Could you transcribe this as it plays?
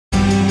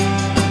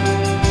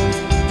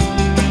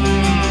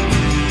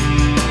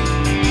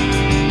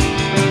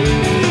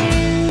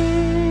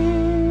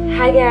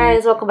Hi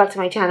guys, welcome back to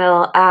my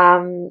channel.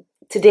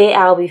 Today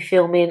I'll be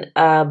filming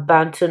a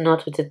Bantu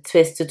knot with a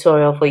twist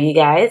tutorial for you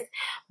guys,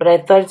 but I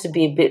thought it would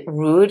be a bit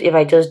rude if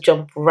I just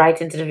jump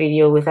right into the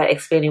video without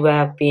explaining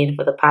where I've been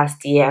for the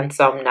past year and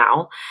some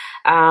now.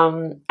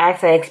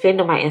 As I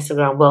explained on my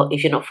Instagram, well,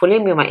 if you're not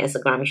following me on my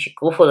Instagram, you should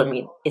go follow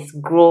me. It's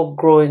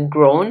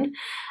grown.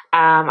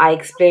 I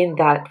explained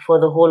that for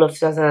the whole of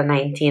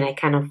 2019 I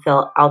kind of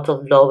fell out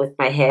of love with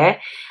my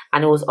hair,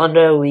 and it was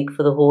under a week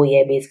for the whole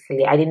year.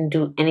 Basically, I didn't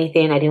do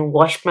anything. I didn't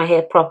wash my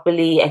hair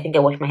properly. I think I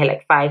washed my hair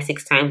like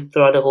 5-6 times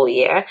throughout the whole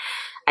year.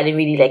 I didn't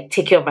really like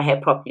take care of my hair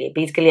properly.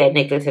 Basically, I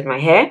neglected my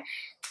hair.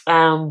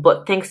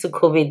 But thanks to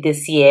COVID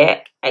this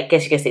year, I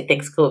guess you can say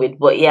thanks COVID,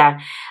 but yeah,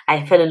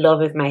 I fell in love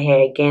with my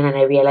hair again, and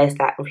I realized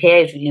that hair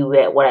is really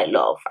what I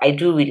love. I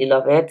do really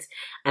love it,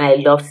 and I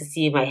love to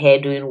see my hair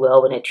doing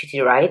well when I treat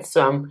it right.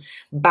 So I'm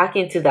back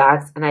into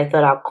that, and I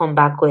thought I'll come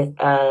back with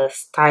a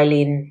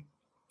styling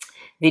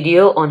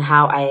video on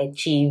how I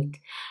achieved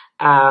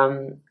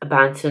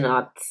Bantu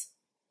knots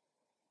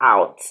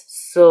out.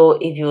 So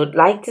if you would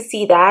like to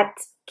see that,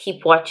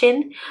 keep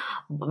watching.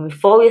 But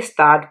before we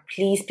start,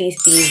 please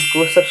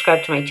go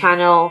subscribe to my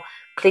channel,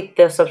 click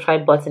the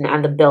subscribe button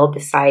and the bell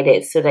beside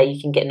it so that you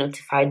can get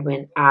notified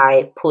when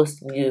I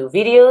post new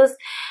videos.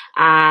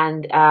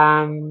 And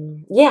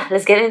yeah,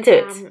 let's get into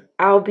it.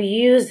 I'll be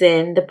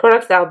using the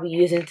products that I'll be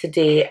using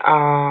today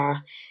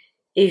are,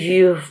 if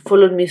you've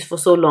followed me for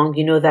so long,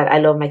 you know that I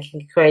love my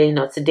kinky curly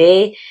knot.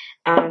 Today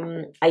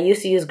I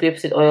used to use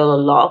grapeseed oil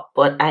a lot,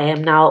 but I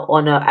am now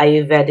on a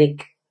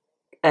Ayurvedic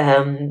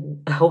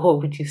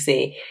what would you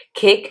say,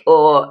 kick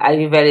or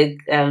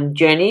Ayurvedic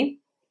journey.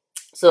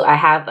 So I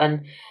have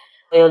an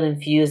oil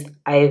infused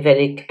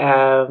Ayurvedic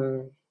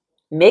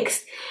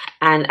mix,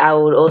 and I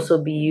would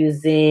also be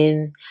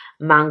using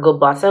mango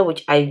butter,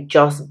 which I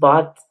just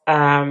bought.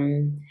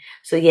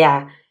 So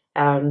yeah,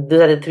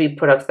 those are the 3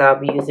 products that I'll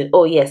be using.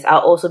 Oh yes, I'll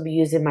also be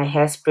using my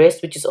hair spritz,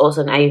 which is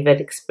also an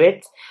Ayurvedic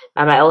spritz.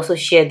 I also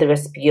shared the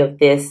recipe of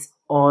this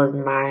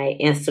on my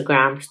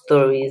Instagram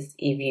stories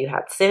if you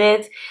had seen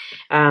it.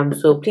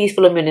 So please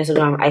follow me on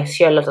Instagram. I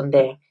share a lot on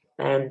there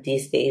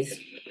these days.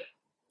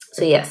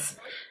 So yes,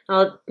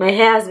 my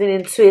hair has been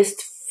in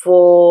twist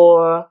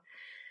for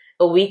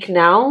a week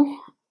now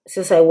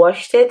since I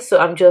washed it. So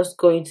I'm just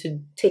going to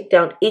take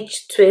down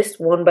each twist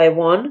one by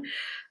one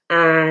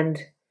and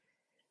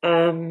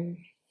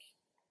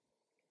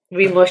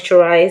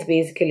re-moisturize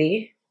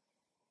basically,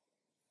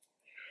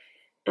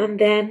 and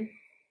then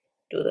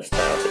do the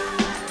style.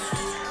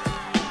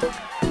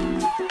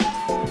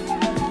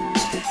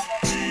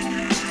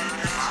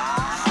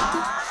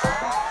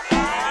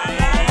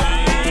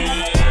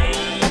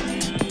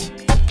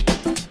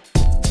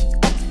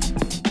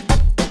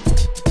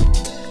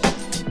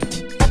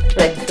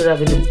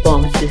 Having a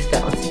bouncy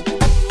style,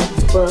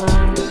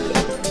 but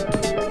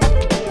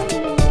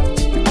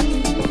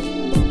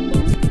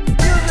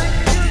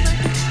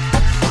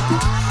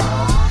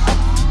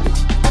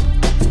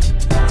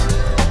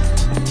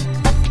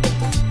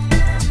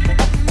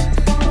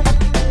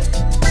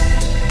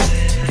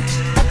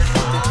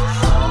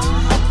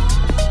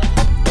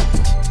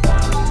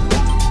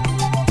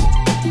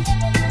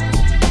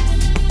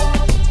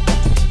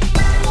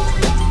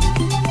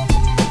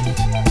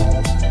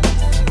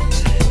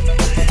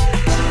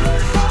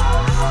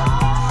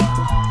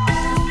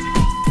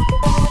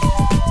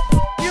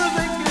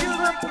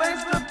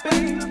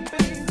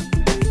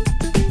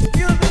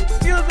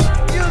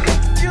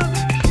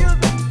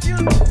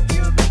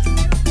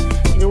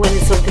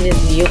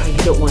you and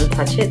you don't want to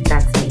touch it,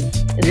 that's me.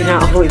 I do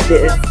not avoid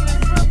this.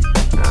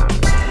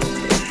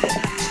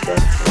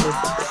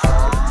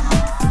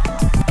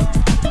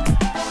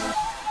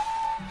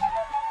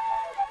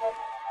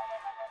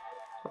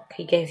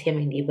 Okay, you guys hear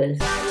my neighbors.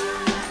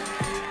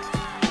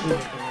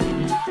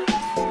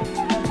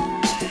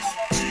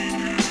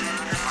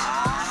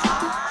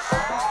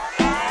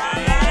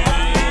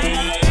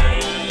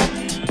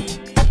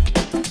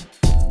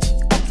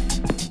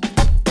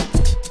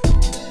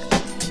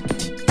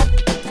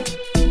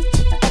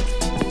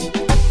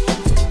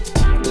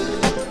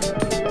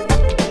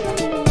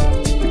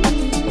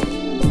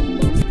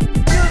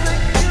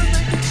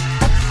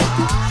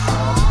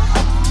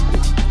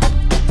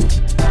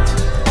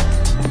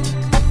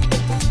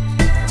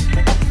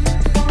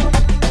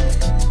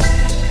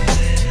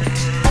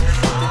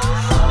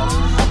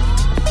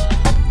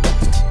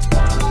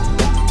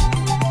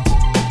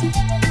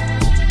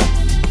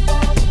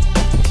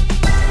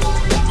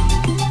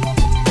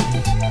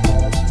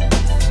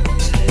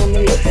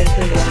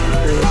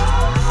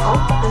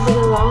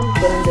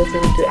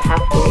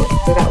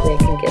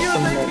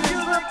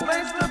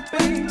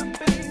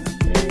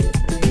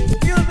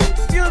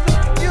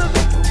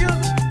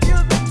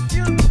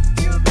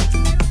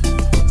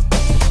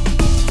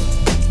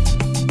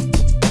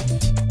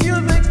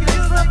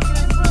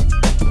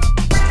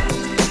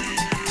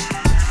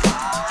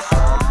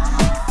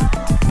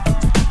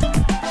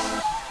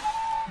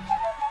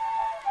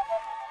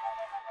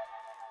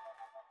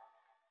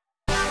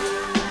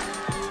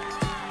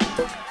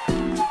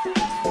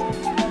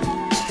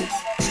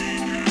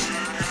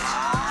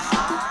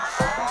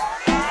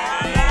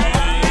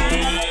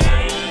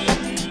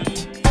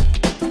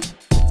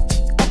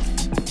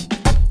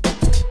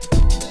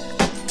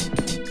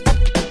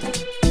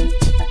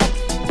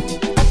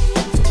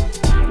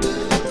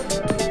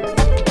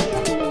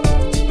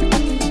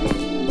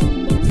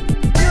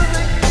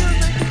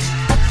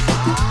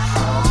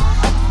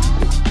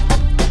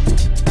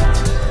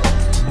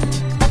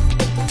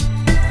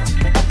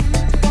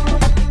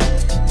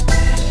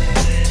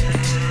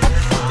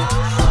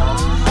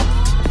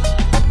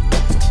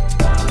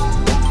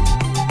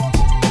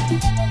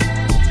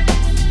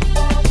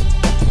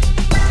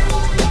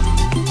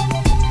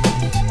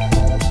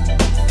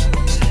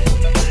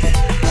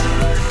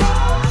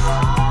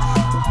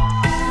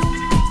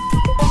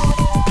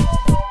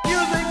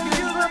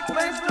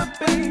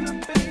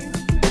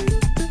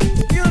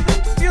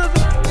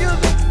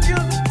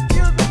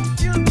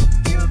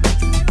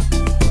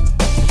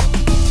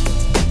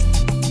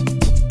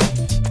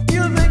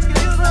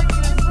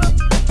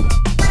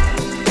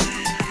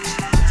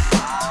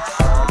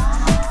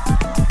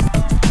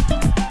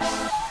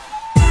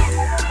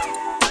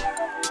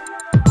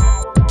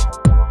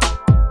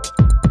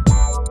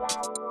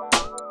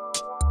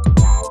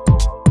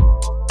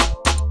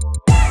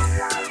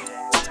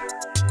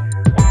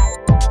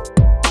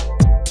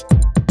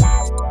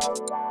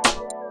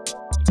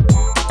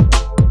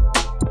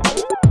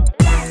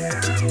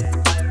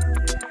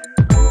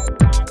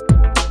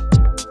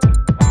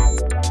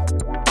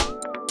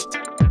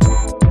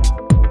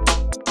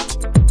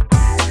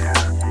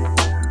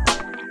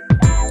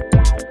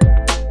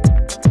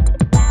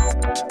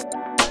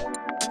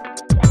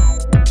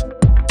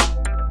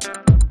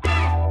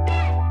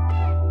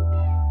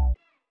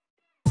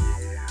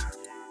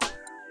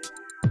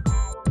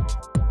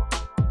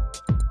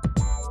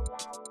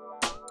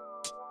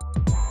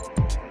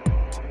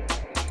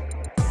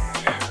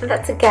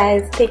 that's it,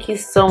 guys. Thank you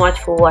so much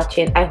for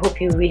watching. I hope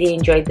you really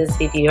enjoyed this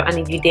video, and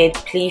if you did,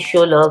 please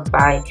show love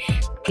by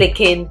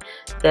clicking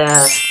the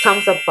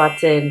thumbs up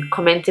button,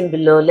 commenting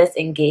below. Let's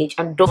engage,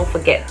 and don't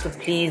forget to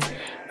please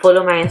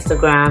follow my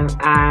Instagram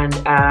and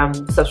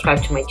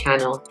subscribe to my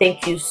channel.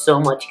 Thank you so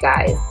much,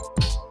 guys.